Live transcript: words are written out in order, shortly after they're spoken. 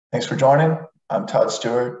Thanks for joining. I'm Todd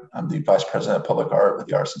Stewart. I'm the Vice President of Public Art with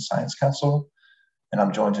the Arts and Science Council, and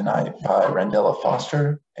I'm joined tonight by Randella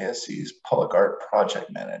Foster, ASC's Public Art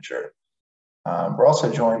Project Manager. We're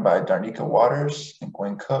also joined by Darnika Waters and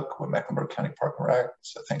Gwen Cook with Mecklenburg County Park and Rec,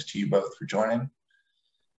 so thanks to you both for joining.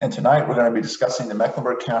 And tonight we're going to be discussing the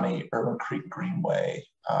Mecklenburg County Irwin Creek Greenway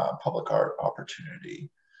public art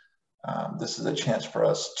opportunity. This is a chance for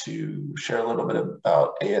us to share a little bit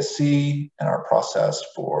about ASC and our process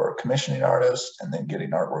for commissioning artists and then getting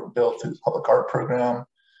artwork built through the public art program.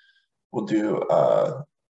 We'll do a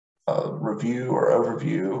review or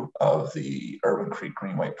overview of the Irwin Creek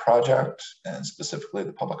Greenway project and specifically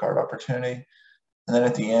the public art opportunity. And then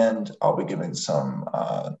at the end, I'll be giving some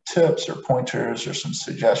tips or pointers or some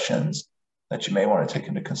suggestions that you may want to take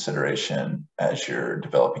into consideration as you're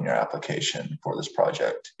developing your application for this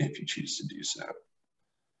project, if you choose to do so.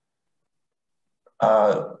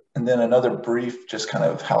 And then another brief, just kind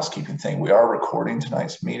of housekeeping thing. We are recording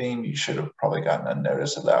tonight's meeting. You should have probably gotten a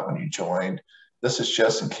notice of that when you joined. This is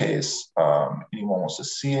just in case anyone wants to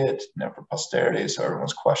see it, for posterity, so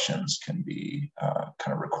everyone's questions can be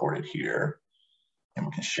kind of recorded here and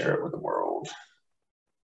we can share it with the world.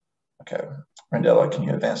 Okay, Randella, can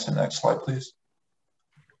you advance to the next slide, please?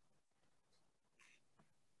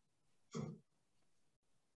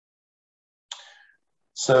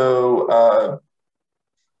 So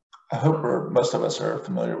I hope most of us are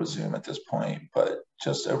familiar with Zoom at this point, but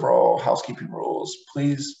just overall housekeeping rules,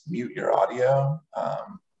 please mute your audio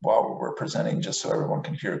while we're presenting, just so everyone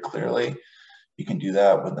can hear clearly. You can do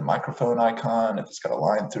that with the microphone icon. If it's got a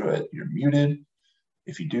line through it, you're muted.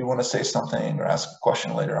 If you do want to say something or ask a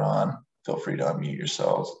question later on, feel free to unmute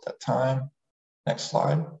yourselves at that time. Next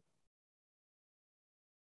slide.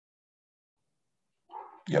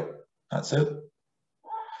 Yep, that's it.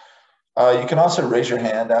 You can also raise your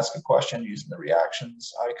hand, ask a question using the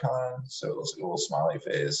reactions icon. So it looks like a little smiley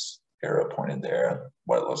face, arrow pointed there,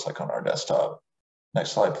 what it looks like on our desktop.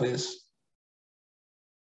 Next slide, please.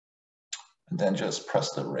 And then just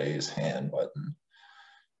press the raise hand button.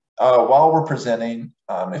 While we're presenting,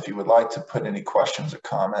 if you would like to put any questions or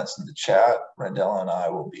comments in the chat, Randella and I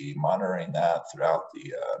will be monitoring that throughout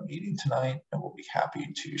the meeting tonight, and we'll be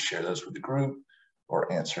happy to share those with the group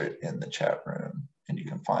or answer it in the chat room. And you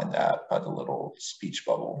can find that by the little speech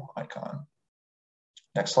bubble icon.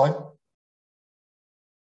 Next slide.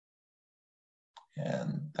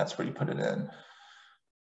 And that's where you put it in,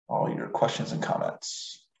 all your questions and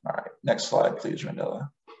comments. All right, next slide, please, Randella.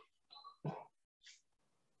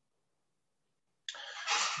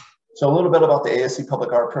 So a little bit about the ASC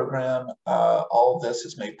Public Art Program. All of this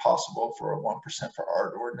is made possible for a 1% for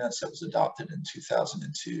Art ordinance that was adopted in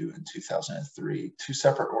 2002 and 2003. Two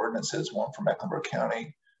separate ordinances, one for Mecklenburg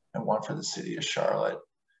County and one for the city of Charlotte.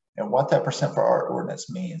 And what that percent for Art ordinance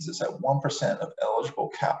means is that 1% of eligible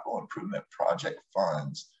capital improvement project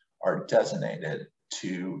funds are designated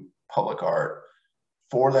to public art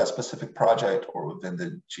for that specific project or within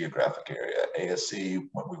the geographic area. ASC,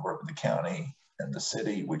 when we work with the county and the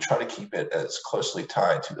city, we try to keep it as closely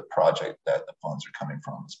tied to the project that the funds are coming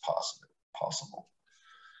from as possible.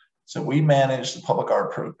 So we manage the public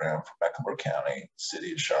art program for Mecklenburg County,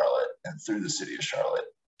 city of Charlotte, and through the city of Charlotte,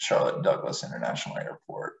 Charlotte Douglas International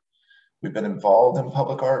Airport. We've been involved in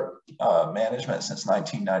public art management since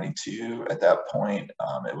 1992. At that point,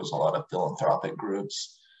 it was a lot of philanthropic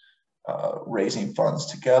groups raising funds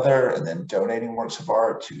together and then donating works of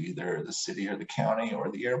art to either the city or the county or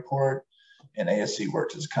the airport. And ASC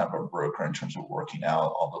worked as kind of a broker in terms of working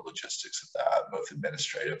out all the logistics of that, both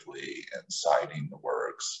administratively and citing the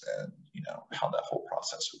works and how that whole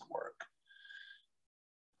process would work.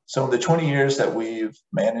 So in the 20 years that we've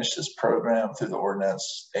managed this program through the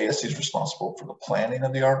ordinance, ASC is responsible for the planning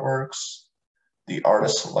of the artworks, the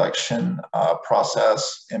artist selection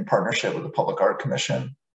process in partnership with the Public Art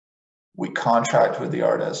Commission. We contract with the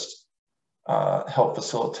artist, help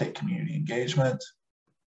facilitate community engagement,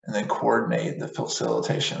 and then coordinate the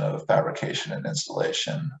facilitation of fabrication and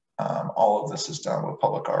installation. All of this is done with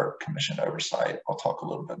Public Art Commission oversight. I'll talk a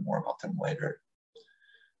little bit more about them later.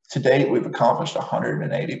 To date, we've accomplished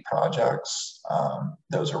 180 projects.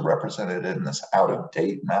 Those are represented in this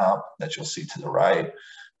out-of-date map that you'll see to the right.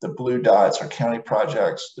 The blue dots are county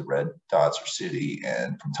projects, the red dots are city,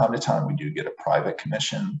 and from time to time we do get a private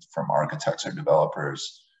commission from architects or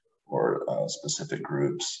developers or specific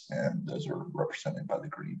groups, and those are represented by the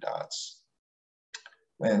green dots.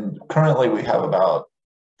 And currently we have about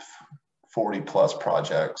 40 plus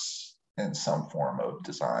projects in some form of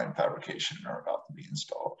design, fabrication, or about to be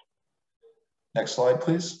installed. Next slide,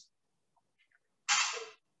 please.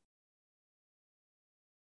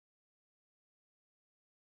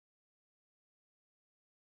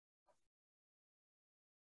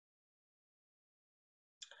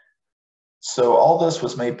 So all this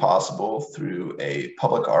was made possible through a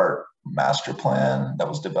public art master plan that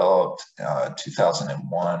was developed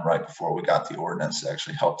 2001, right before we got the ordinance. It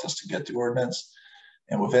actually helped us to get the ordinance.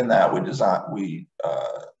 And within that, we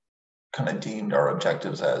kind of deemed our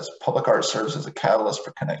objectives as public art serves as a catalyst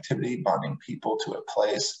for connectivity, bonding people to a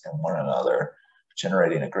place and one another,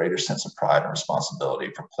 generating a greater sense of pride and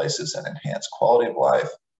responsibility for places that enhance quality of life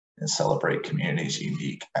and celebrate communities'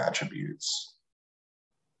 unique attributes.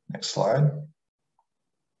 Next slide.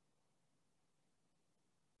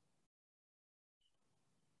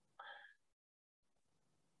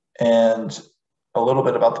 And a little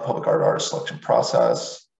bit about the public art artist selection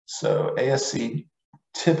process. So ASC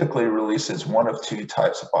typically releases one of two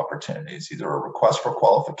types of opportunities, either a request for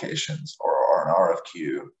qualifications or an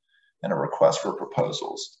RFQ and a request for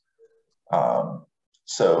proposals.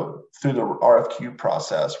 So through the RFQ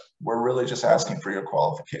process, we're really just asking for your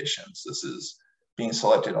qualifications. This is being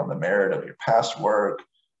selected on the merit of your past work,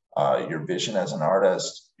 your vision as an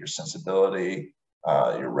artist, your sensibility,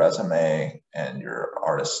 your resume, and your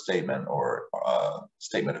artist statement or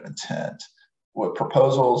statement of intent. With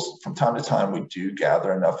proposals, from time to time, we do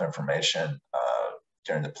gather enough information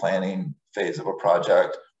during the planning phase of a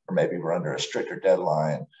project, or maybe we're under a stricter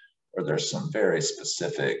deadline, or there's some very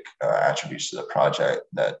specific attributes to the project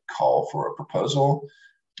that call for a proposal.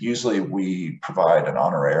 Usually we provide an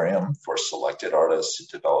honorarium for selected artists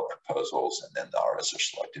to develop proposals, and then the artists are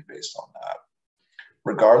selected based on that.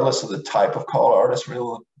 Regardless of the type of call artist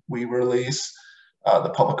we release, the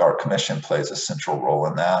Public Art Commission plays a central role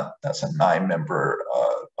in that. That's a 9-member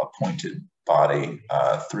appointed body,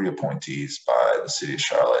 3 appointees by the City of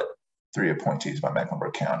Charlotte, 3 appointees by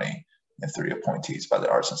Mecklenburg County, and 3 appointees by the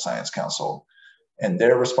Arts and Science Council. And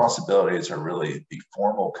their responsibilities are really the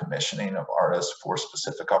formal commissioning of artists for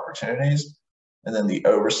specific opportunities, and then the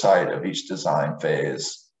oversight of each design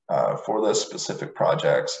phase for those specific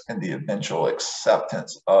projects, and the eventual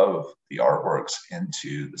acceptance of the artworks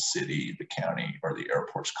into the city, the county, or the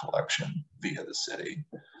airport's collection via the city.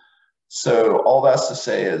 So all that's to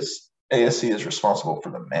say is ASC is responsible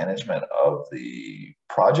for the management of the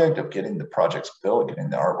project, of getting the projects built, getting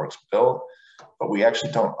the artworks built, but we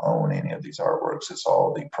actually don't own any of these artworks. It's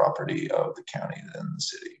all the property of the county and the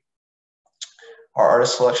city. Our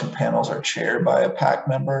artist selection panels are chaired by a PAC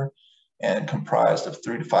member and comprised of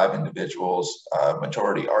 3 to 5 individuals,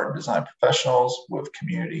 majority art and design professionals, with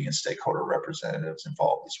community and stakeholder representatives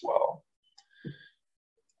involved as well.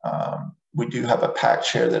 We do have a PAC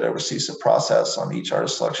chair that oversees the process on each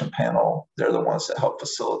artist selection panel. They're the ones that help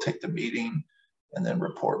facilitate the meeting and then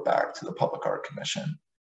report back to the Public Art Commission.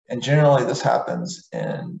 And generally this happens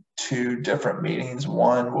in 2 different meetings.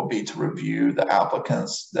 One will be to review the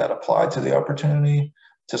applicants that applied to the opportunity,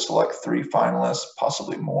 to select 3 finalists,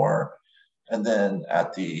 possibly more. And then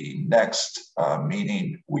at the next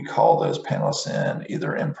meeting, we call those panelists in,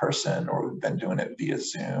 either in person or we've been doing it via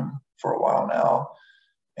Zoom for a while now.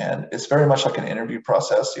 And it's very much like an interview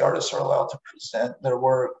process. The artists are allowed to present their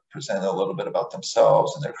work, present a little bit about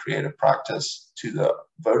themselves and their creative practice to the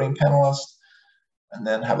voting panelists, and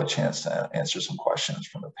then have a chance to answer some questions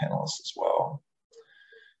from the panelists as well.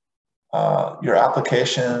 Your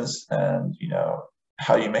applications and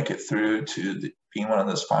how you make it through to being one of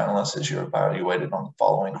those finalists is you're evaluated on the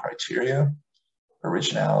following criteria: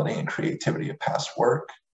 originality and creativity of past work,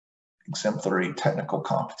 exemplary technical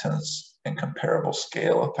competence and comparable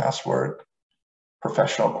scale of past work,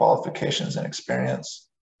 professional qualifications and experience,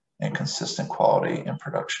 and consistent quality in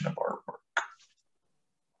production of artwork.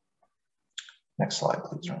 Next slide,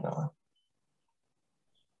 please, Randall.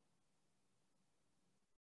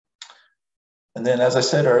 And then, as I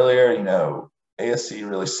said earlier, ASC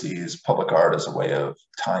really sees public art as a way of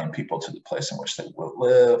tying people to the place in which they will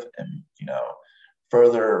live, and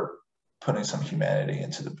further putting some humanity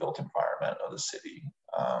into the built environment of the city.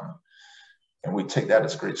 And we take that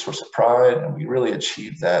as a great source of pride, and we really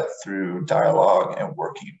achieve that through dialogue and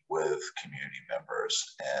working with community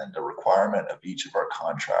members. And the requirement of each of our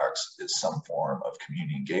contracts is some form of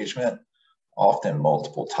community engagement, often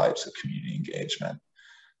multiple types of community engagement.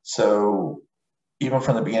 So even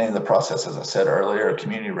from the beginning of the process, as I said earlier,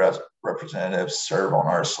 community representatives serve on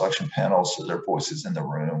our selection panels, so their voices in the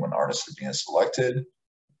room when artists are being selected.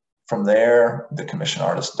 From there, the commission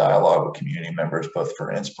artists dialogue with community members, both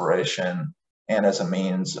for inspiration and as a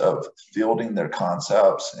means of fielding their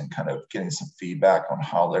concepts and kind of getting some feedback on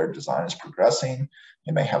how their design is progressing.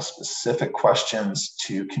 They may have specific questions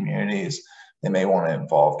to communities. They may want to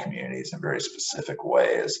involve communities in very specific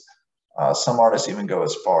ways. Some artists even go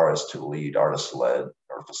as far as to lead artist-led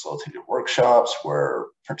or or facilitated workshops where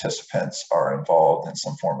participants are involved in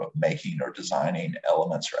some form of making or designing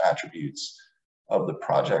elements or attributes of the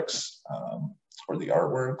projects or the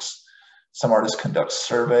artworks. Some artists conduct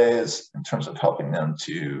surveys in terms of helping them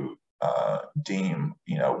to deem,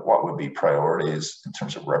 what would be priorities in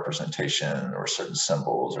terms of representation or certain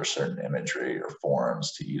symbols or certain imagery or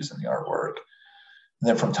forms to use in the artwork. And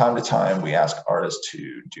then from time to time, we ask artists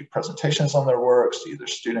to do presentations on their works to either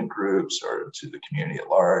student groups or to the community at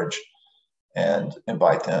large, and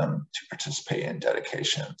invite them to participate in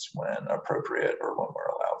dedications when appropriate or when we're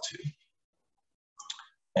allowed to.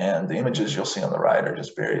 And the images you'll see on the right are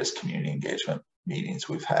just various community engagement meetings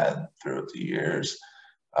we've had throughout the years.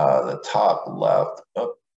 The top left,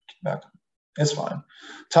 it's fine.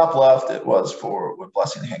 Top left, it was with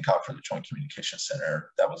Blessing Hancock for the Joint Communication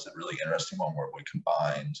Center. That was a really interesting one where we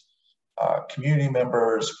combined community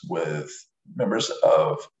members with members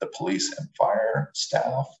of the police and fire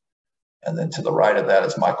staff. And then to the right of that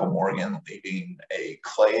is Michael Morgan leading a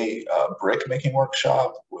clay brick making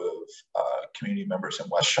workshop with community members in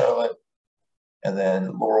West Charlotte. And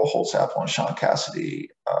then Laurel Holzapfel and Sean Cassidy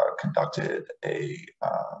conducted a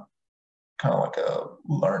kind of like a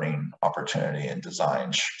learning opportunity and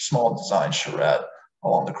small design charrette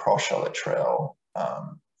along the Cross Charlotte Trail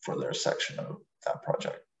for their section of that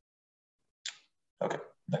project. Okay,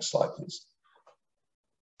 next slide, please.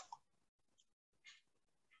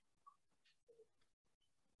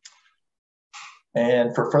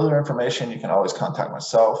 And for further information, you can always contact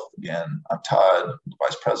myself. Again, I'm Todd,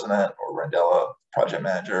 Vice President, or Randella, Project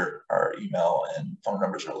Manager. Our email and phone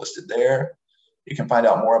numbers are listed there. You can find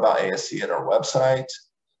out more about ASC at our website.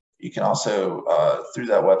 You can also, through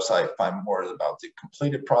that website, find more about the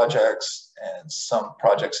completed projects and some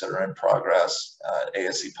projects that are in progress at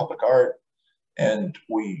ASC Public Art. And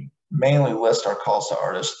we mainly list our calls to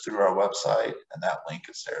artists through our website, and that link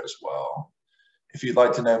is there as well. If you'd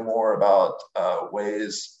like to know more about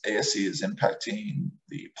ways ASC is impacting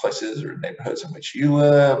the places or neighborhoods in which you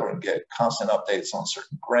live, or get constant updates on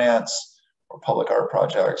certain grants or public art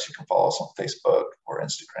projects, you can follow us on Facebook or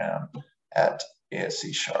Instagram at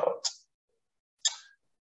ASC Charlotte.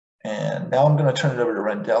 And now I'm going to turn it over to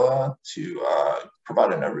Randella to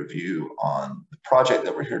provide an overview on the project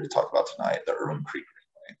that we're here to talk about tonight, the Irwin Creek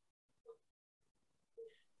Greenway.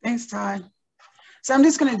 Thanks, Todd. So I'm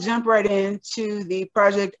just going to jump right into the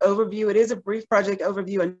project overview. It is a brief project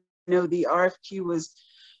overview. I know the RFQ was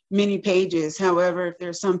many pages. However, if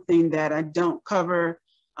there's something that I don't cover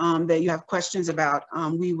that you have questions about,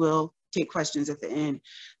 we will take questions at the end.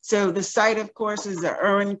 So the site, of course, is the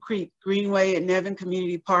Irwin Creek Greenway at Nevin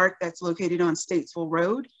Community Park that's located on Statesville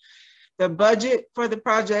Road. The budget for the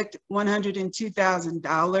project,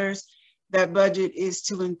 $102,000. That budget is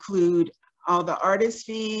to include all the artist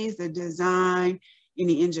fees, the design,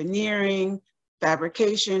 any engineering,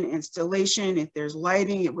 fabrication, installation. If there's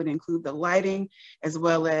lighting, it would include the lighting, as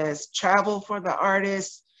well as travel for the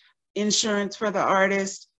artist, insurance for the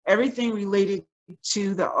artist. Everything related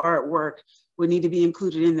to the artwork would need to be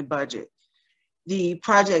included in the budget. The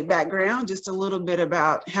project background, just a little bit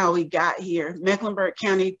about how we got here. Mecklenburg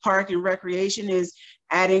County Park and Recreation is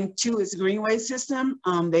adding to its greenway system.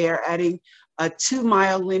 They are adding a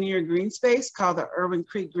 2-mile linear green space called the Irwin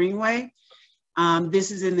Creek Greenway.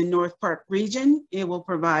 This is in the North Park region. It will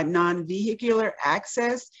provide non-vehicular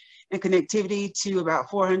access and connectivity to about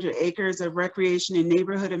 400 acres of recreation and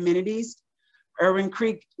neighborhood amenities. Irwin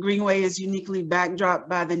Creek Greenway is uniquely backdropped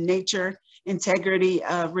by the nature integrity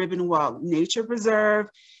of Ribbon Walk Nature Preserve,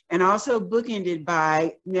 and also bookended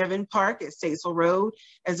by Nevin Park at Statesville Road,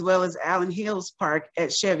 as well as Allen Hills Park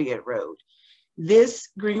at Cheviot Road. This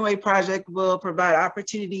Greenway project will provide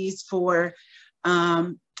opportunities for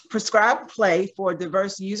prescribed play for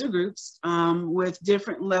diverse user groups with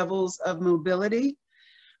different levels of mobility.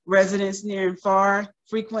 Residents near and far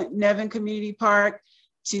frequent Nevin Community Park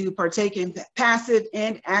to partake in passive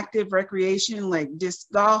and active recreation like disc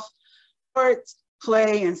golf, sports,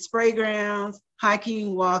 play and spray grounds,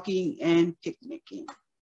 hiking, walking, and picnicking.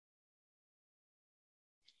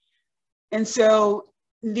 And so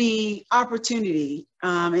the opportunity,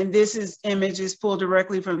 and this is images pulled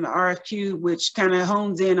directly from the RFQ, which kind of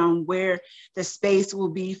hones in on where the space will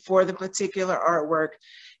be for the particular artwork.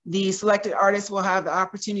 The selected artists will have the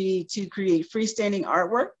opportunity to create freestanding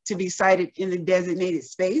artwork to be sited in the designated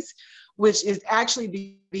space, which is actually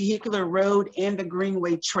the vehicular road and the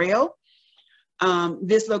Greenway Trail.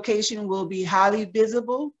 This location will be highly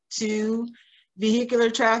visible to vehicular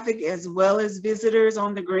traffic as well as visitors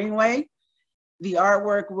on the Greenway. The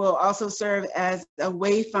artwork will also serve as a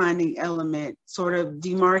wayfinding element, sort of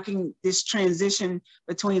demarking this transition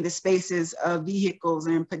between the spaces of vehicles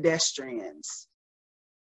and pedestrians.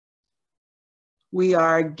 We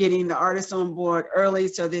are getting the artists on board early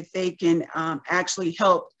so that they can actually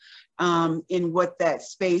help in what that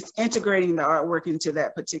space, integrating the artwork into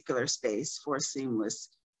that particular space for a seamless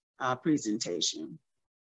presentation.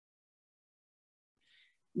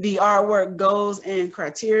 The artwork goals and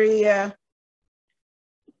criteria.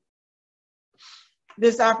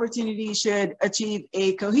 This opportunity should achieve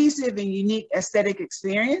a cohesive and unique aesthetic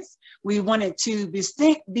experience. We want it to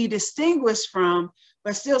be distinguished from,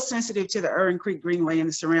 but still sensitive to the Irwin Creek Greenway and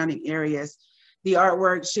the surrounding areas. The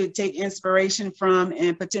artwork should take inspiration from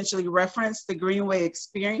and potentially reference the Greenway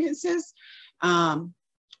experiences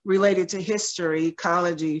related to history,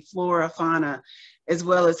 ecology, flora, fauna, as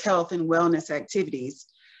well as health and wellness activities.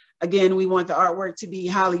 Again, we want the artwork to be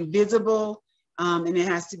highly visible and it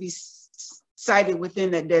has to be sited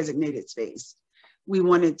within that designated space. We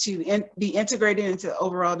want it to be integrated into the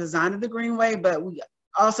overall design of the Greenway, but we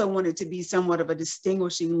also want it to be somewhat of a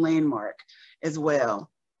distinguishing landmark as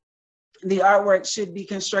well. The artwork should be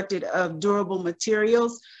constructed of durable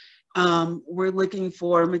materials. We're looking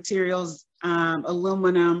for materials,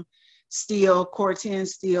 aluminum, steel, corten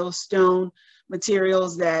steel, stone,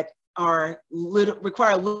 materials that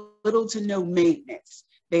require little to no maintenance,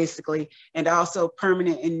 basically, and also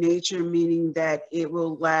permanent in nature, meaning that it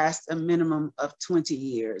will last a minimum of 20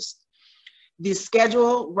 years. The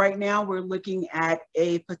schedule, right now, we're looking at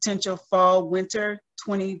a potential fall, winter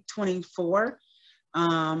 2024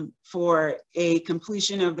 for a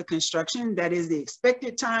completion of the construction. That is the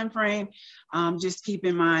expected time frame. Just keep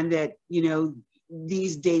in mind that, you know,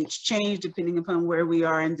 these dates change depending upon where we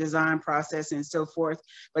are in design process and so forth.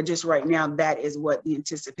 But just right now, that is what the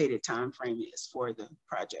anticipated time frame is for the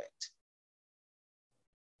project.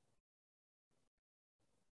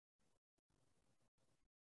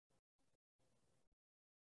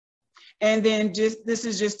 And then this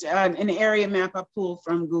is just an area map I pulled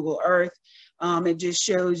from Google Earth. It just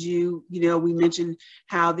shows you, you know, we mentioned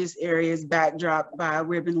how this area is backdropped by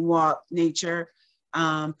Ribbon Walk Nature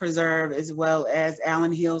Preserve, as well as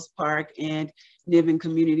Allen Hills Park and Niven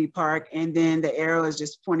Community Park. And then the arrow is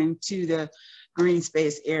just pointing to the green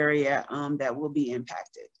space area that will be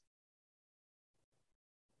impacted.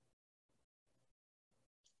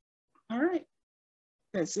 All right,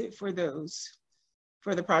 that's it for those,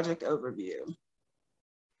 for the project overview.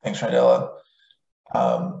 Thanks, Randella.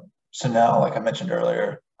 So now, like I mentioned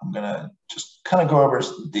earlier, I'm gonna just kind of go over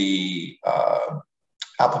the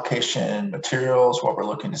application materials, what we're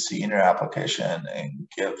looking to see in your application, and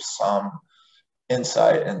give some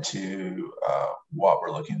insight into what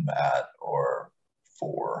we're looking at or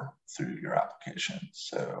for through your application.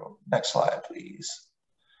 So next slide, please.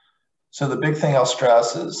 So the big thing I'll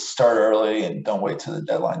stress is start early and don't wait till the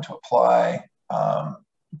deadline to apply.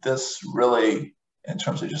 This really, in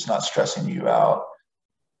terms of just not stressing you out,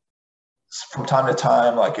 from time to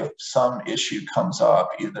time, like if some issue comes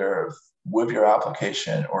up, either with your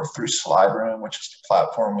application or through SlideRoom, which is the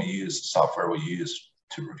platform we use, the software we use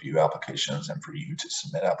to review applications and for you to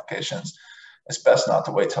submit applications, it's best not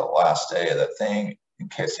to wait till the last day of the thing in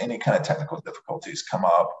case any kind of technical difficulties come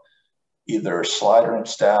up. Either SlideRoom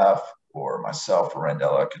staff or myself or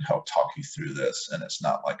Randella can help talk you through this, and it's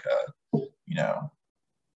not like a, you know,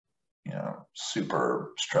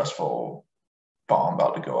 super stressful bomb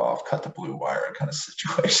about to go off, cut the blue wire kind of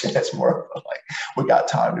situation. It's more of like, we got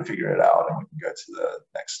time to figure it out and we can go to the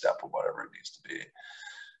next step of whatever it needs to be.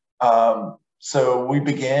 So we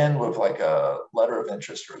begin with like a letter of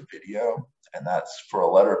interest or a video, and that's for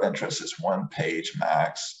a letter of interest, it's 1 page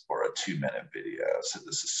max or a 2-minute video. So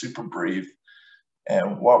this is super brief.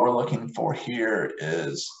 And what we're looking for here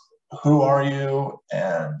is who are you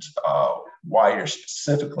and why you're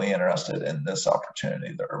specifically interested in this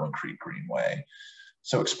opportunity, the Irwin Creek Greenway.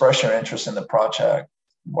 So express your interest in the project.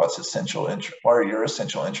 What's essential interest? What are your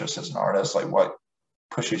essential interests as an artist? Like what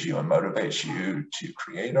pushes you and motivates you to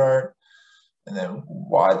create art? And then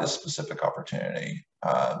why this specific opportunity?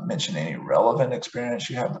 Mention any relevant experience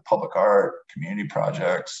you have with public art, community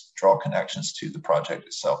projects, draw connections to the project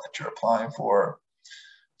itself that you're applying for.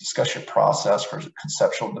 Discuss your process for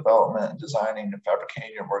conceptual development and designing and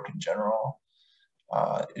fabricating your work in general.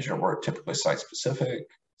 Is your work typically site specific?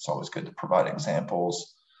 It's always good to provide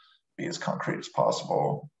examples, be as concrete as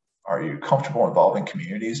possible. Are you comfortable involving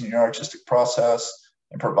communities in your artistic process?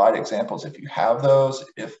 And provide examples if you have those.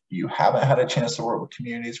 If you haven't had a chance to work with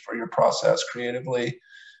communities for your process creatively,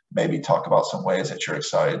 maybe talk about some ways that you're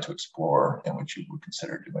excited to explore in which you would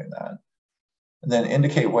consider doing that. And then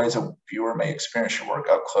indicate ways a viewer may experience your work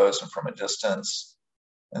up close and from a distance.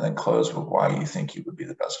 And then close with why you think you would be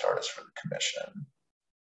the best artist for the commission.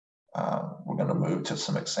 We're going to move to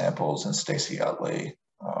some examples, and Stacy Utley,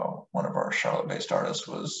 one of our Charlotte-based artists,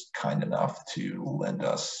 was kind enough to lend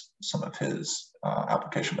us some of his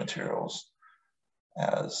application materials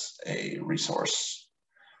as a resource.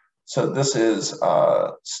 So this is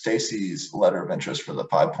Stacy's letter of interest for the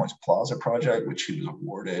 5 Points Plaza project, which he was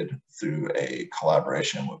awarded through a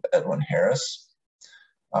collaboration with Edwin Harris,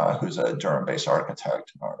 who's a Durham-based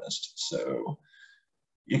architect and artist. So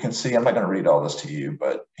you can see, I'm not going to read all this to you,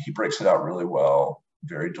 but he breaks it out really well,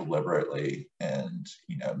 very deliberately, and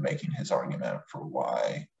making his argument for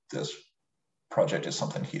why this project is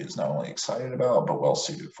something he is not only excited about, but well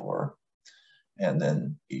suited for. And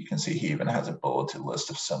then you can see he even has a bulleted list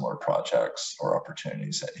of similar projects or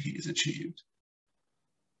opportunities that he's achieved.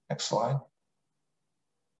 Next slide.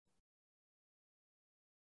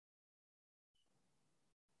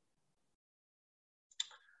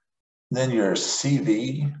 Then your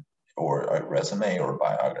CV or a resume or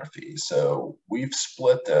biography. So we've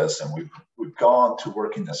split this, and we've gone to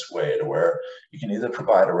working this way to where you can either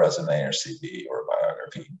provide a resume or CV or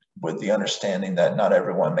biography, with the understanding that not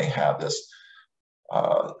everyone may have this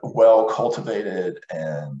well cultivated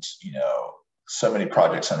and so many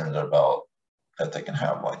projects under their belt that they can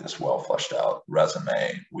have like this well fleshed out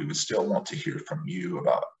resume. We would still want to hear from you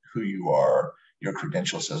about who you are, your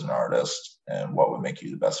credentials as an artist, and what would make you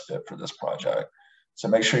the best fit for this project. So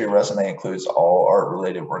make sure your resume includes all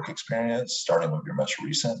art-related work experience, starting with your most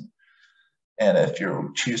recent. And if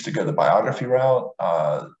you choose to go the biography route,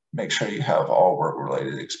 make sure you have all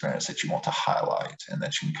work-related experience that you want to highlight and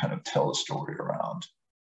that you can kind of tell the story around.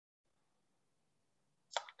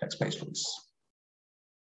 Next page, please.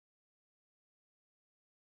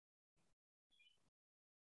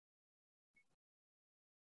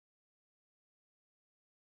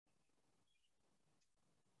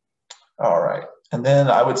 All right. And then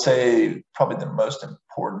I would say probably the most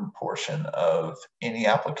important portion of any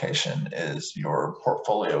application is your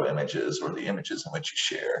portfolio images, or the images in which you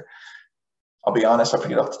share. I'll be honest, I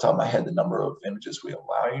forget off the top of my head the number of images we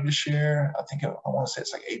allow you to share. I think I want to say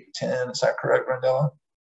it's like 8 to 10. Is that correct, Brandella?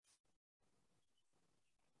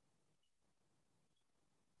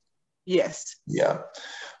 Yes. Yeah.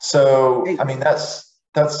 So, I mean, that's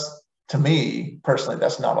to me personally,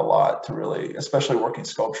 that's not a lot to really, especially working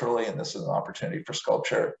sculpturally, and this is an opportunity for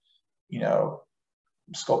sculpture.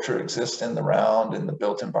 Sculpture exists in the round, in the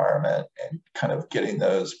built environment, and kind of getting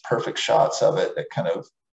those perfect shots of it that kind of,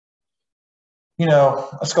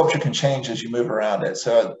 a sculpture can change as you move around it.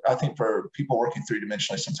 So I think for people working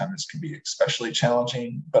three-dimensionally, sometimes this can be especially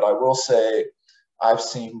challenging, but I will say I've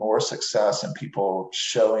seen more success in people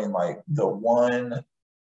showing like the one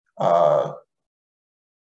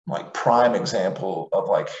like prime example of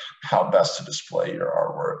like how best to display your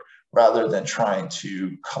artwork, rather than trying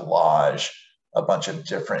to collage a bunch of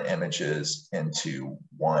different images into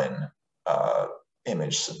one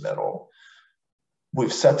image submittal.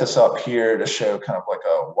 We've set this up here to show kind of like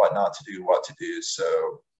a what not to do, what to do.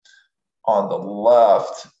 So on the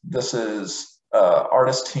left, this is an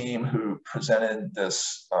artist team who presented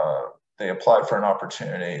this. They applied for an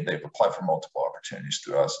opportunity. They've applied for multiple opportunities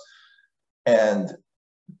through us. And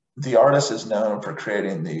the artist is known for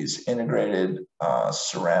creating these integrated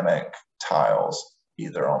ceramic tiles,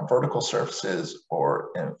 either on vertical surfaces or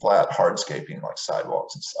in flat hardscaping like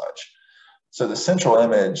sidewalks and such. So the central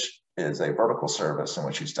image is a vertical surface in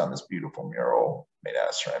which he's done this beautiful mural made out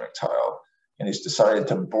of ceramic tile. And he's decided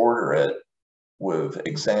to border it with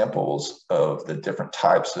examples of the different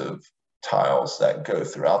types of tiles that go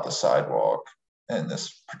throughout the sidewalk in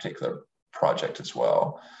this particular project as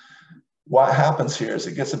well. What happens here is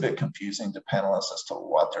it gets a bit confusing to panelists as to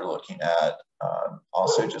what they're looking at.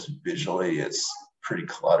 Also, just visually, it's pretty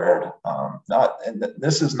cluttered. And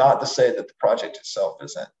this is not to say that the project itself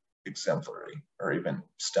isn't exemplary or even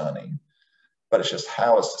stunning, but it's just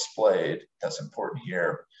how it's displayed that's important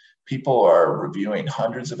here. People are reviewing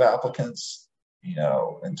hundreds of applicants,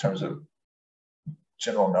 in terms of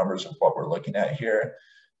general numbers of what we're looking at here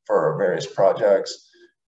for our various projects.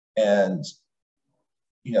 And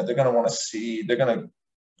they're going to want to see, I'm not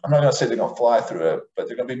going to say they're going to fly through it, but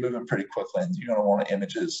they're going to be moving pretty quickly, and you're going to want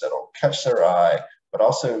images that'll catch their eye, but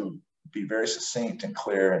also be very succinct and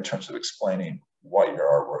clear in terms of explaining what your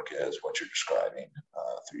artwork is, what you're describing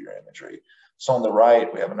through your imagery. So on the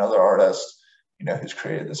right, we have another artist, who's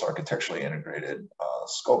created this architecturally integrated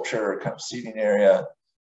sculpture, kind of seating area,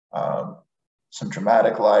 some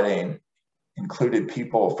dramatic lighting. included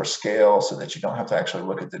people for scale so that you don't have to actually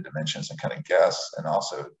look at the dimensions and kind of guess. And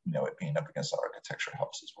also, you know, it being up against the architecture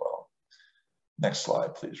helps as well. Next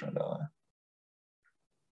slide, please, Rendella.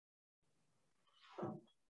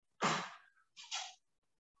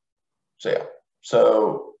 So yeah,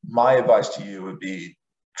 so my advice to you would be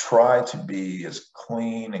try to be as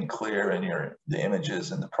clean and clear in the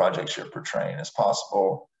images and the projects you're portraying as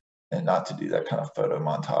possible, and not to do that kind of photo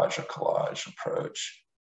montage or collage approach.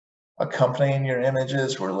 Accompanying your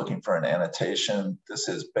images, we're looking for an annotation. This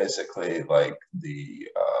is basically like the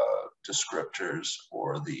descriptors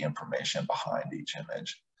or the information behind each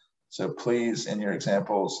image. So please, in your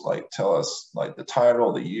examples, like tell us like the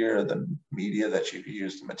title, the year, the media that you've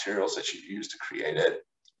used, the materials that you've used to create it,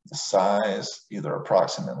 the size, either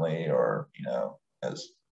approximately or, you know, as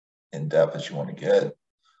in depth as you want to get,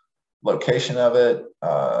 location of it,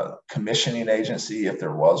 commissioning agency, if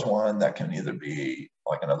there was one, that can either be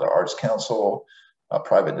like another arts council, a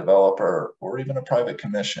private developer, or even a private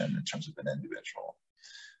commission in terms of an individual.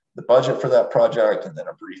 The budget for that project, and then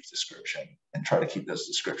a brief description, and try to keep those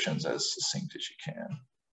descriptions as succinct as you can.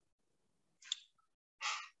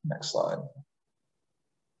 Next slide.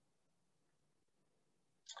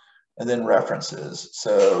 And then references.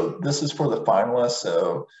 So this is for the finalists.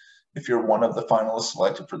 So if you're one of the finalists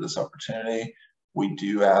selected for this opportunity, we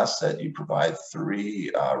do ask that you provide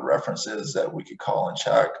 3 references that we could call and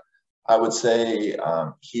check. I would say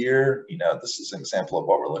here, you know, this is an example of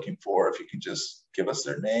what we're looking for. If you can just give us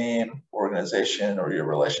their name, organization, or your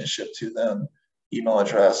relationship to them, email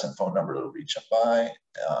address and phone number to reach them by,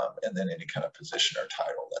 and then any kind of position or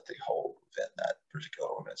title that they hold within that particular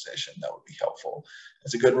organization, that would be helpful.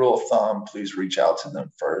 As a good rule of thumb, please reach out to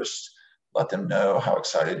them first. Let them know how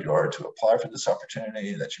excited you are to apply for this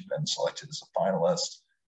opportunity, that you've been selected as a finalist,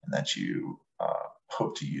 and that you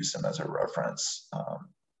hope to use them as a reference.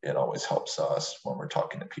 It always helps us when we're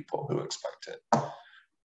talking to people who expect it.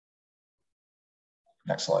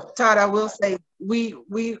 Next slide. Todd, I will say we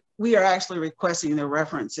are actually requesting the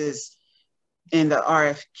references in the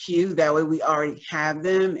RFQ. That way we already have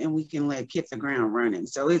them and we can hit the ground running.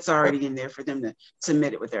 So it's already in there for them to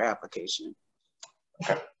submit it with their application.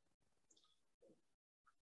 Okay.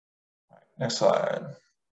 Next slide.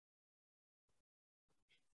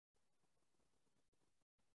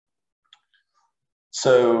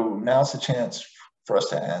 So now's the chance for us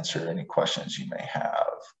to answer any questions you may have.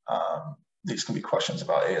 These can be questions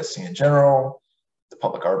about ASC in general, the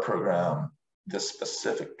public art program, this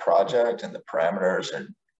specific project, and the parameters, and,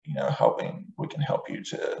 you know, we can help you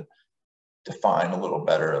to define a little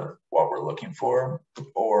better of what we're looking for,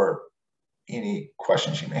 or any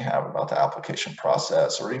questions you may have about the application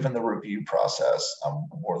process or even the review process. I'm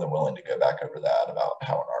more than willing to go back over that about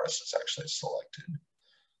how an artist is actually selected.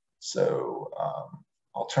 So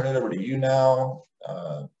I'll turn it over to you now.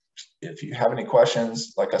 If you have any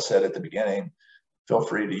questions, like I said at the beginning, feel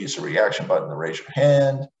free to use the reaction button to raise your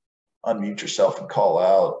hand, unmute yourself and call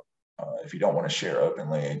out. If you don't want to share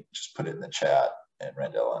openly, just put it in the chat and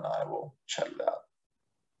Rendella and I will check that.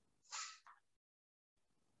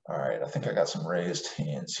 All right, I think I got some raised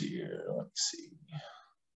hands here. Let me see.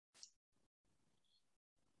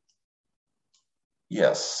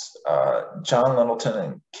 Yes, John Littleton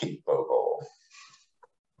and Kate Bogle.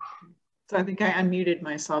 So I think I unmuted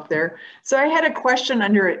myself there. So I had a question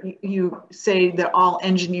under it. You say that all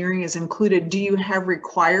engineering is included. Do you have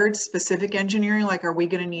required specific engineering? Like, are we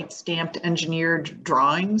going to need stamped engineered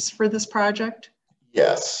drawings for this project?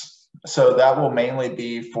 Yes. So that will mainly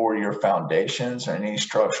be for your foundations or any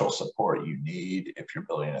structural support you need if you're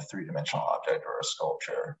building a 3-dimensional object or a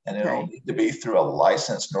sculpture. And it'll need to be through a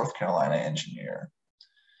licensed North Carolina engineer.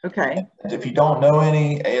 Okay. And if you don't know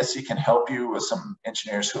any, ASC can help you with some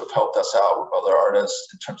engineers who have helped us out with other artists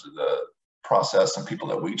in terms of the process and people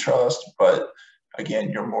that we trust. But again,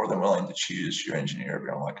 you're more than willing to choose your engineer of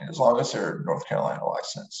your own liking. As long as they're North Carolina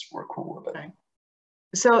licensed, we're cool with it. Okay.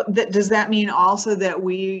 So does that mean also that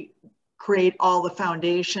we create all the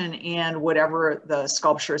foundation and whatever the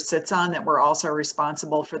sculpture sits on, that we're also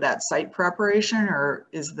responsible for that site preparation, or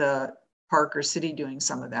is the park or city doing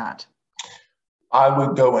some of that? I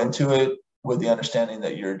would go into it with the understanding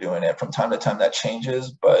that you're doing it. From time to time that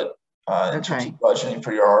changes, but in terms of budgeting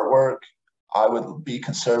for your artwork, I would be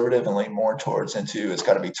conservative and lean more towards into it's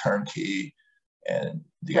got to be turnkey, and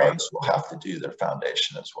the artists will have to do their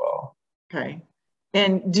foundation as well. Okay.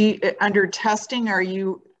 And under testing, are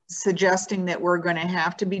you suggesting that we're going to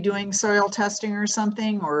have to be doing soil testing or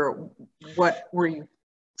something, or what were you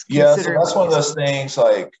considering? Yeah, so that's one of those things,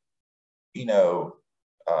 like, you know,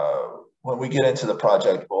 when we get into the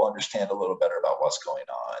project, we'll understand a little better about what's going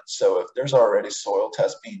on. So if there's already soil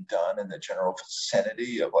tests being done in the general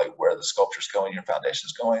vicinity of like where the sculpture's going, your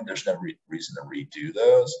foundation's going, there's no reason to redo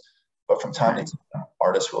those. But from time to time,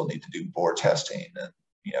 artists will need to do bore testing and,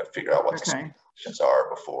 you know, figure out what the conditions are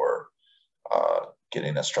before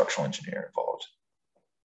getting a structural engineer involved.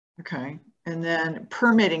 Okay. And then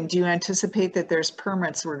permitting, do you anticipate that there's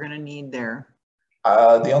permits we're going to need there?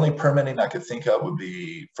 The only permitting I could think of would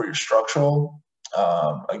be for your structural,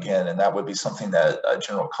 again, and that would be something that a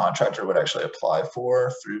general contractor would actually apply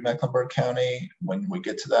for through Mecklenburg County when we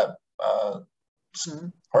get to that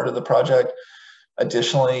part of the project.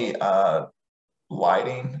 Additionally,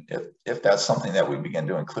 lighting, if that's something that we begin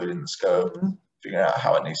to include in the scope, figuring out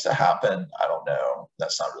how it needs to happen, I don't know.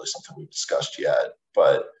 That's not really something we've discussed yet,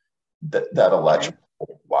 but that electrical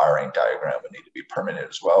wiring diagram would need to be permitted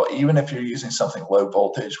as well. Even if you're using something low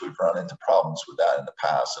voltage, we've run into problems with that in the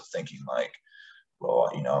past of thinking like, well,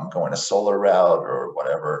 you know, I'm going a solar route or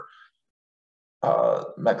whatever.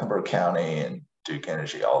 Mecklenburg County and Duke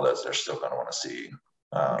Energy, all those, they're still going to want to see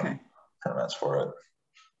permits for it.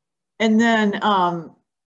 And then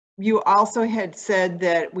you also had said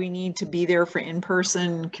that we need to be there for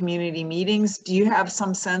in-person community meetings. Do you have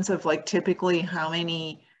some sense of like typically how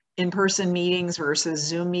many in-person meetings versus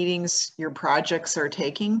Zoom meetings your projects are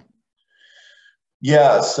taking?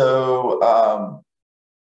 Yeah, so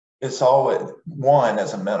it's always one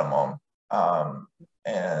as a minimum,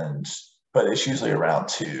 but it's usually around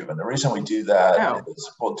 2. And the reason we do that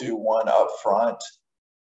is we'll do one up front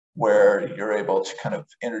where you're able to kind of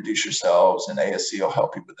introduce yourselves, and ASC will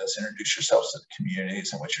help you with this, introduce yourselves to the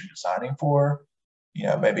communities in which you're designing for, you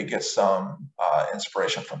know, maybe get some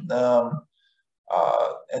inspiration from them.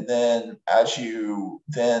 And then as you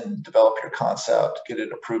then develop your concept, get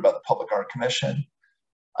it approved by the Public Art Commission,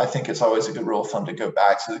 I think it's always a good rule of thumb to go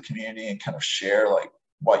back to the community and kind of share like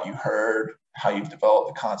what you heard, how you've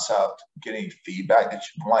developed the concept, getting feedback that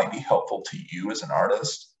might be helpful to you as an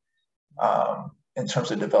artist in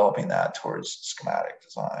terms of developing that towards schematic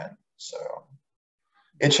design. So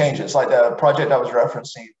it changes. Like the project I was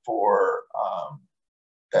referencing for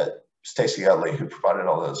that Stacy Utley, who provided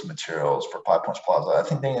all those materials for Five Points Plaza, I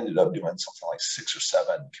think they ended up doing something like 6 or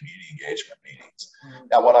 7 community engagement meetings.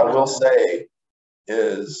 Now, what I will say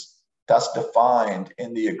is that's defined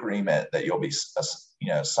in the agreement that you'll be, you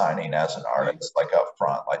know, signing as an artist, like up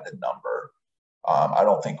front, like the number. I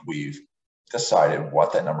don't think we've decided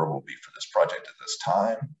what that number will be for this project at this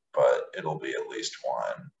time, but it'll be at least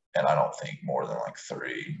 1. And I don't think more than like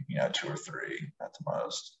 3, you know, 2 or 3 at the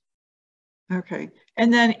most. Okay.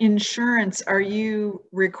 And then insurance, are you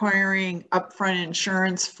requiring upfront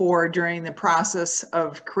insurance for during the process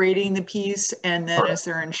of creating the piece? And then is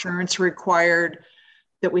there insurance required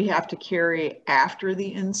that we have to carry after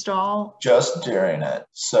the install? Just during it.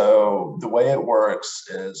 So the way it works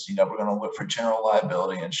is, you know, we're going to look for general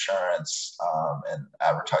liability insurance and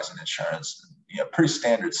advertising insurance, you know, pretty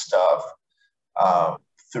standard stuff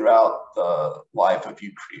throughout the life of you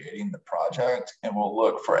creating the project. And we'll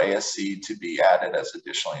look for ASC to be added as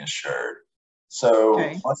additionally insured. So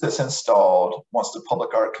once it's installed, once the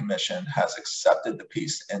Public Art Commission has accepted the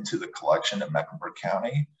piece into the collection in Mecklenburg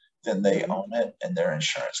County, then they own it and their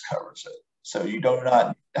insurance covers it. So you do not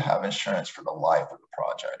need to have insurance for the life of the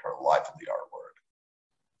project or the life of the artwork.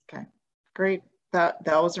 Okay, great.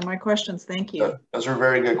 Those are my questions. Thank you. Those are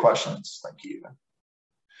very good questions. Thank you.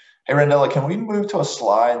 Hey, Randella, can we move to a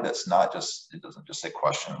slide that's not just, it doesn't just say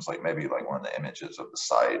questions, like maybe like one of the images of the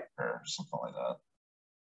site or something like that.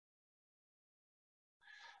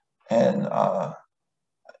 And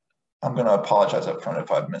I'm going to apologize up front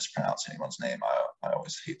if I've mispronounced anyone's name. I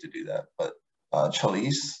always hate to do that, but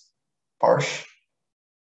Chalise Barsh.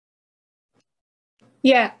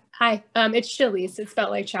 Yeah, hi. It's Chalise. It's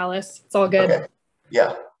spelled like chalice. It's all good. Okay.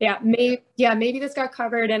 Yeah. Yeah, maybe this got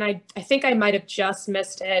covered, and I think I might have just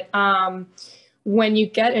missed it. When you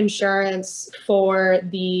get insurance for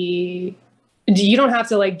you don't have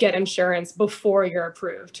to like get insurance before you're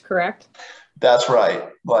approved, correct? That's right.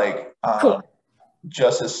 Like, cool.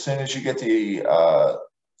 Just as soon as you get the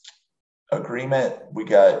agreement, we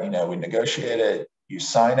negotiate it, you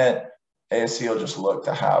sign it, ASC will just look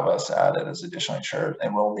to have us added as additional insured,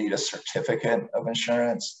 and we'll need a certificate of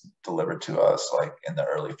insurance delivered to us like in the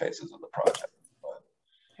early phases of the project.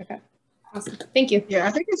 Okay, awesome. Thank you. Yeah,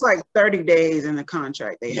 I think it's like 30 days in the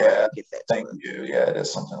contract. They have to get that. Thank you. Yeah, it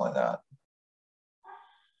is something like that.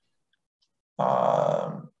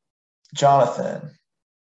 Jonathan,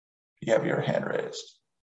 you have your hand raised.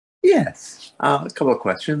 Yes, a couple of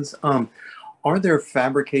questions. Are there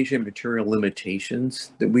fabrication material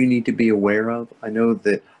limitations that we need to be aware of? I know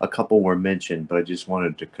that a couple were mentioned, but I just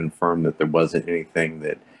wanted to confirm that there wasn't anything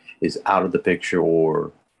that is out of the picture,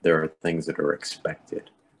 or there are things that are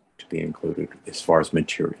expected to be included as far as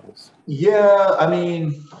materials. Yeah, I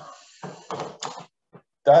mean,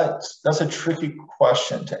 that's a tricky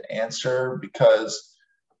question to answer because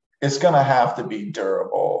it's going to have to be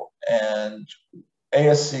durable. And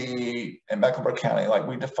ASC in Mecklenburg County, like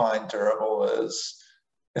we define durable as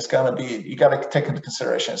it's going to be, you got to take into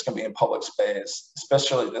consideration it's going to be in public space,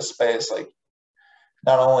 especially this space. Like,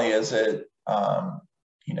 not only is it,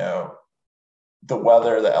 you know, the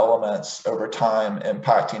weather, the elements over time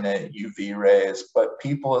impacting it, UV rays, but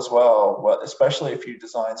people as well, especially if you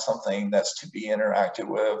design something that's to be interacted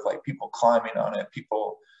with, like people climbing on it,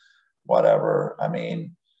 people, whatever. I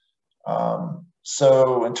mean,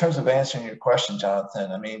 so in terms of answering your question,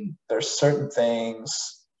 Jonathan, I mean, there's certain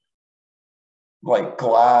things like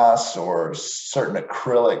glass or certain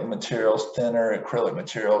acrylic materials, thinner acrylic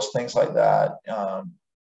materials, things like that,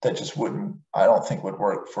 that just wouldn't, I don't think would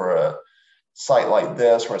work for a site like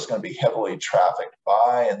this where it's going to be heavily trafficked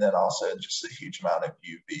by, and then also just a huge amount of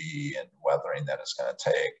UV and weathering that it's going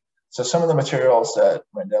to take. So some of the materials that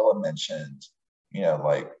Randella mentioned, you know,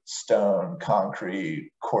 like stone,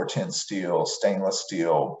 concrete, Corten steel, stainless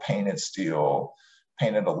steel, painted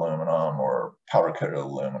aluminum, or powder coated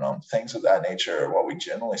aluminum, things of that nature are what we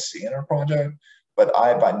generally see in our project. But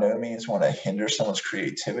I by no means want to hinder someone's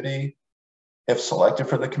creativity. If selected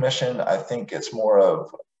for the commission, I think it's more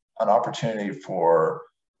of an opportunity for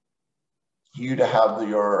you to have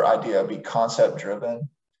your idea be concept driven.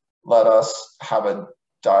 Let us have a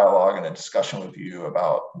dialogue and a discussion with you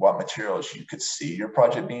about what materials you could see your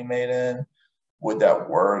project being made in. Would that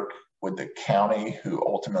work? Would the county, who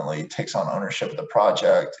ultimately takes on ownership of the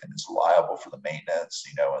project and is liable for the maintenance,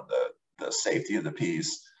 you know, and the safety of the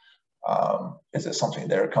piece, is it something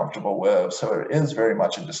they're comfortable with? So it is very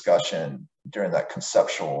much a discussion during that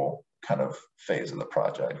conceptual kind of phase of the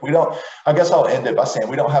project. We don't, I guess I'll end it by saying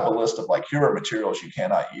we don't have a list of like, here are materials you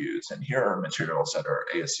cannot use and here are materials that are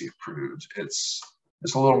ASC approved. It's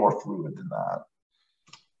a little more fluid than that.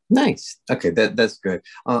 Nice. Okay, that's good.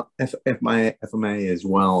 If I may as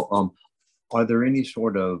well, are there any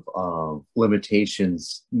sort of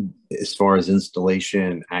limitations as far as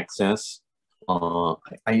installation access?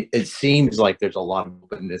 It seems like there's a lot of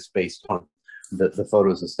openness based on the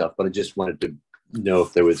photos and stuff, but I just wanted to know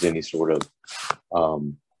if there was any sort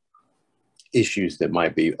of issues that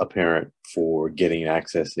might be apparent for getting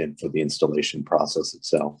access in for the installation process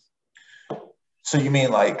itself. So you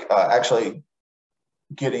mean like actually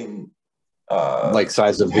getting like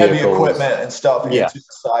size of heavy vehicles, equipment and stuff yeah, into the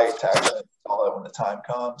site to actually install it when the time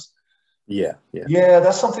comes? Yeah.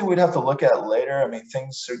 That's something we'd have to look at later. I mean,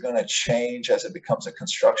 things are going to change as it becomes a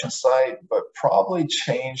construction site, but probably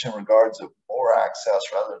change in regards of more access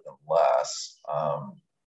rather than less.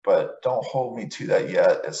 But don't hold me to that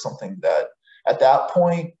yet. It's something that at that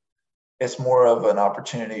point, it's more of an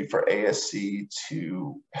opportunity for ASC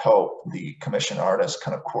to help the commission artists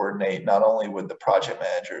kind of coordinate not only with the project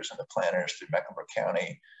managers and the planners through Mecklenburg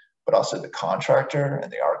County, but also the contractor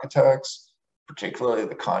and the architects, particularly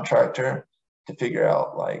the contractor, to figure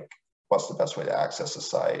out like what's the best way to access the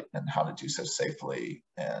site and how to do so safely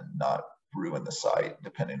and not ruin the site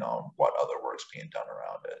depending on what other work's being done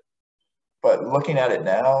around it. But looking at it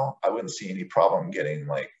now, I wouldn't see any problem getting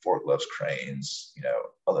like forklifts, cranes, you know,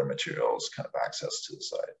 other materials kind of access to the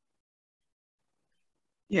site.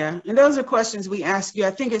 Yeah, and those are questions we ask you. I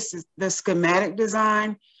think it's the schematic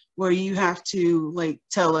design where you have to like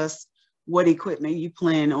tell us what equipment you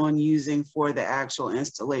plan on using for the actual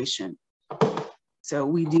installation. So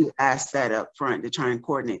we do ask that up front to try and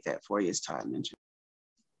coordinate that for you, as Todd mentioned.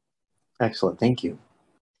 Excellent, thank you.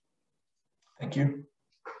 Thank you.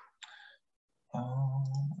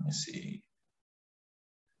 Let me see.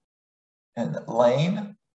 And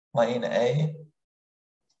Lane A.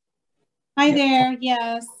 Hi there,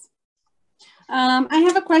 yes. I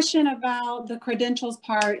have a question about the credentials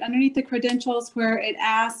part. Underneath the credentials where it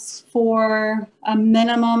asks for a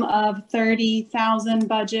minimum of 30,000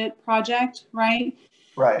 budget project, right?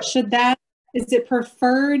 Right. Is it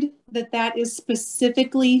preferred that that is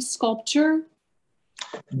specifically sculpture?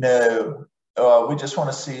 No, we just want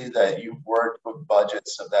to see that you've worked with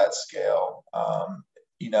budgets of that scale.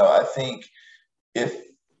 You know, I think if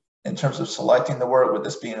in terms of selecting the work, with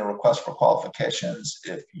this being a request for qualifications,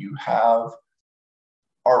 if you have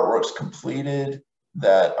artworks completed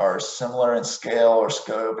that are similar in scale or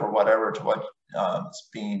scope or whatever to what is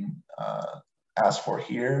being asked for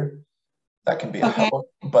here, That can be a help,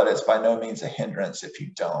 but it's by no means a hindrance if you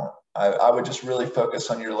don't. I would just really focus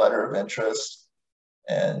on your letter of interest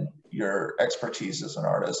and your expertise as an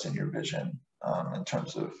artist and your vision in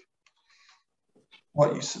terms of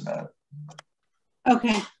what you submit.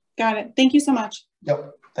 Okay, got it. Thank you so much.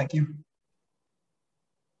 Yep, thank you.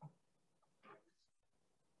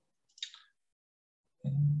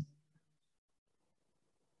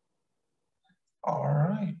 All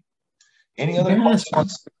right. Any other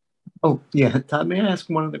questions? Oh, yeah. Todd, may I ask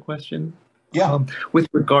one other question? Yeah. With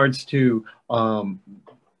regards to,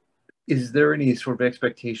 is there any sort of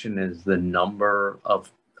expectation as the number of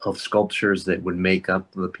sculptures that would make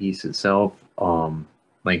up the piece itself?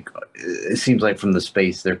 Like, it seems like from the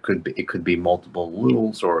space it could be multiple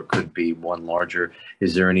littles, or it could be one larger.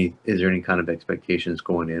 Is there any kind of expectations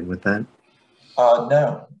going in with that?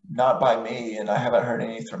 No, not by me, and I haven't heard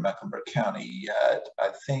anything from Mecklenburg County yet. I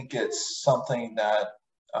think it's something that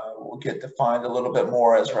will get defined a little bit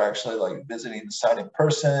more as we're actually like visiting the site in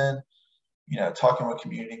person, you know, talking with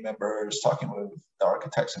community members, talking with the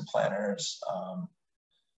architects and planners.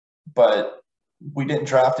 But we didn't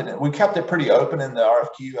draft it. We kept it pretty open in the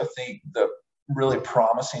RFQ. I think the really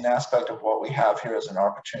promising aspect of what we have here as an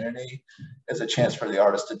opportunity is a chance for the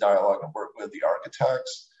artist to dialogue and work with the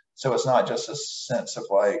architects. So it's not just a sense of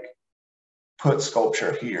like, put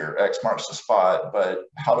sculpture here, X marks the spot, but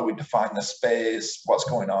how do we define the space? What's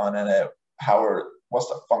going on in it? What's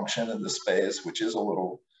the function of the space, which is a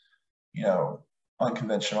little, you know,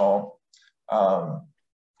 unconventional,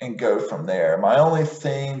 and go from there. My only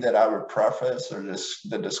thing that I would preface, or just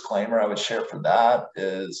the disclaimer I would share for that,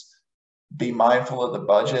 is be mindful of the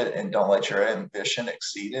budget and don't let your ambition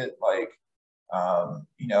exceed it. Like,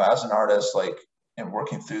 you know, as an artist, like, and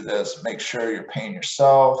working through this, make sure you're paying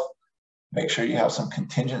yourself, make sure you have some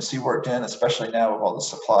contingency worked in, especially now with all the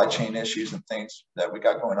supply chain issues and things that we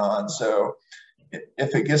got going on. So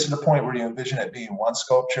if it gets to the point where you envision it being one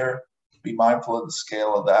sculpture, be mindful of the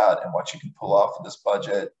scale of that and what you can pull off of this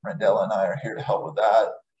budget. Rendell and I are here to help with that.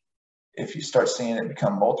 If you start seeing it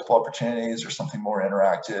become multiple opportunities or something more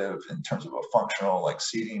interactive in terms of a functional, like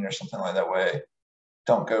seating or something like that way,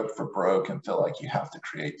 don't go for broke and feel like you have to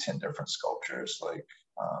create 10 different sculptures. Like,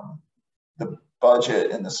 the budget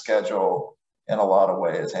and the schedule in a lot of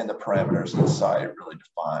ways, and the parameters of the site really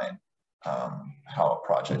define how a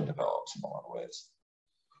project develops in a lot of ways.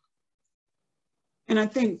 And I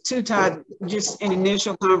think too, Todd, just in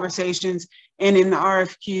initial conversations and in the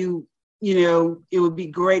RFQ, you know, it would be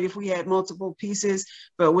great if we had multiple pieces,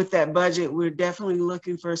 but with that budget, we're definitely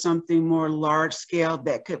looking for something more large scale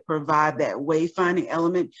that could provide that wayfinding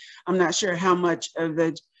element. I'm not sure how much of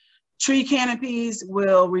the tree canopies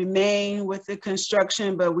will remain with the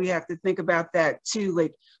construction, but we have to think about that too,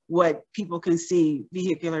 like what people can see,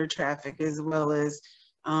 vehicular traffic as well as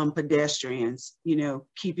pedestrians, you know,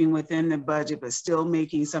 keeping within the budget, but still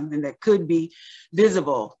making something that could be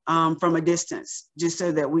visible from a distance, just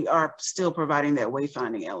so that we are still providing that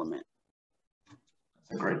wayfinding element.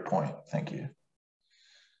 That's a great point. Thank you.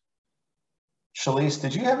 Shalise,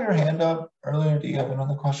 did you have your hand up earlier? Do you have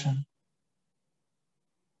another question?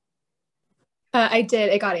 I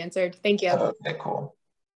did. It got answered. Thank you. Okay, cool.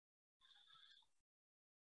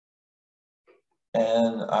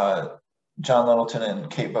 And John Littleton and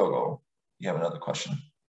Kate Vogel, you have another question?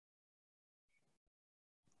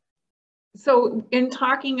 So in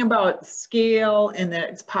talking about scale and that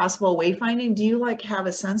it's possible wayfinding, do you like have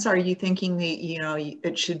a sense, are you thinking that, you know,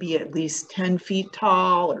 it should be at least 10 feet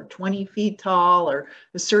tall or 20 feet tall or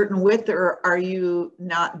a certain width, or are you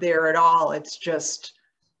not there at all? It's just,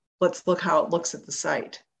 let's look how it looks at the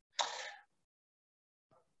site.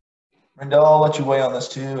 Rendell, I'll let you weigh on this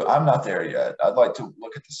too. I'm not there yet. I'd like to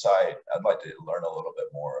look at the site. I'd like to learn a little bit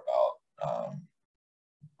more about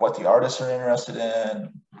what the artists are interested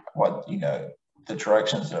in, what, you know, the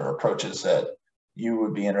directions or approaches that you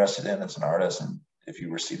would be interested in as an artist, and if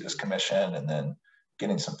you receive this commission, and then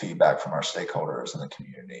getting some feedback from our stakeholders in the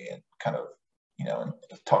community, and kind of, you know, and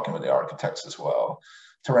talking with the architects as well.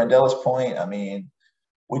 To Rendell's point, I mean,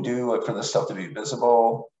 we do look for this stuff to be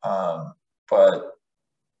visible, but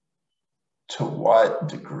to what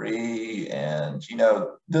degree? And, you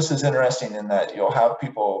know, this is interesting in that you'll have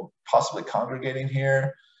people possibly congregating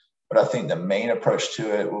here, but I think the main approach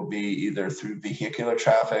to it will be either through vehicular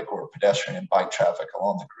traffic or pedestrian and bike traffic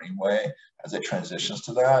along the Greenway as it transitions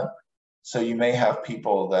to that. So you may have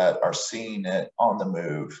people that are seeing it on the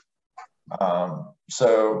move.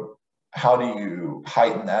 So how do you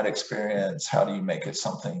heighten that experience? How do you make it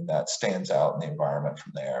something that stands out in the environment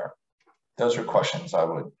from there? Those are questions I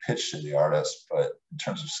would pitch to the artist, but in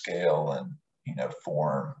terms of scale and, you know,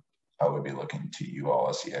 form, I would be looking to you all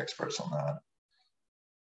as the experts on that.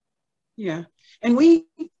 Yeah, and we,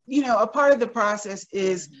 you know, a part of the process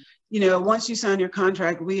is, you know, once you sign your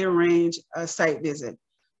contract, we arrange a site visit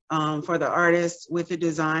for the artist with the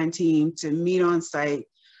design team to meet on site,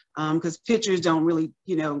 because pictures don't really,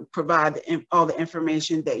 you know, provide all the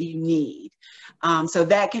information that you need. So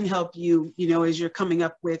that can help you, you know, as you're coming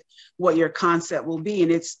up with what your concept will be.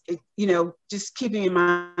 And you know, just keeping in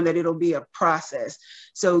mind that it'll be a process.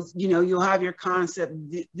 So, you know, you'll have your concept.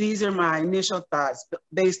 These are my initial thoughts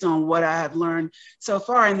based on what I have learned so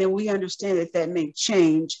far. And then we understand that that may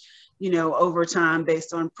change, you know, over time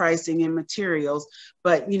based on pricing and materials.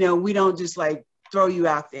 But, you know, we don't just like throw you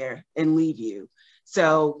out there and leave you.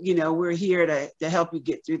 So, you know, we're here to help you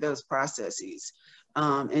get through those processes,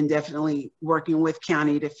 and definitely working with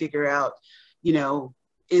county to figure out, you know,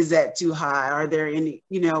 is that too high? Are there any,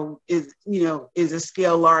 you know, is a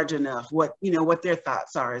scale large enough? What, you know, what their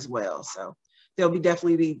thoughts are as well. So there'll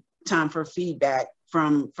definitely be time for feedback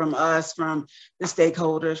from us, from the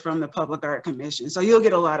stakeholders, from the Public Art Commission. So you'll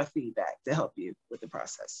get a lot of feedback to help you with the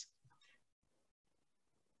process.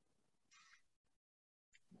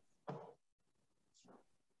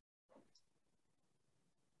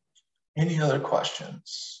 Any other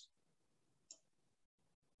questions?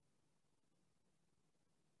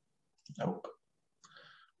 Nope.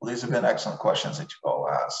 Well, these have been excellent questions that you've all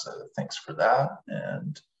asked. So thanks for that.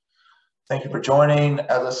 And thank you for joining.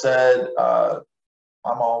 As I said, I'm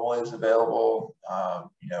always available.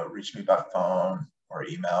 You know, reach me by phone or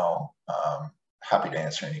email. Happy to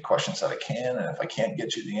answer any questions that I can. And if I can't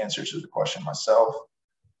get you the answer to the question myself,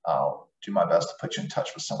 I'll do my best to put you in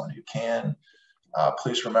touch with someone who can.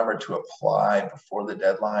 Please remember to apply before the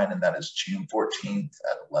deadline, and that is June 14th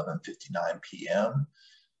at 11:59 p.m.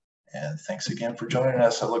 And thanks again for joining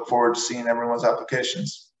us. I look forward to seeing everyone's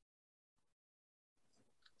applications.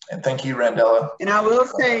 And thank you, Randella. And I will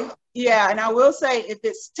say, yeah, and I will say, if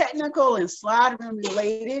it's technical and slide room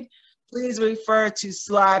related, please refer to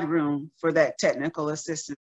slide room for that technical assistance.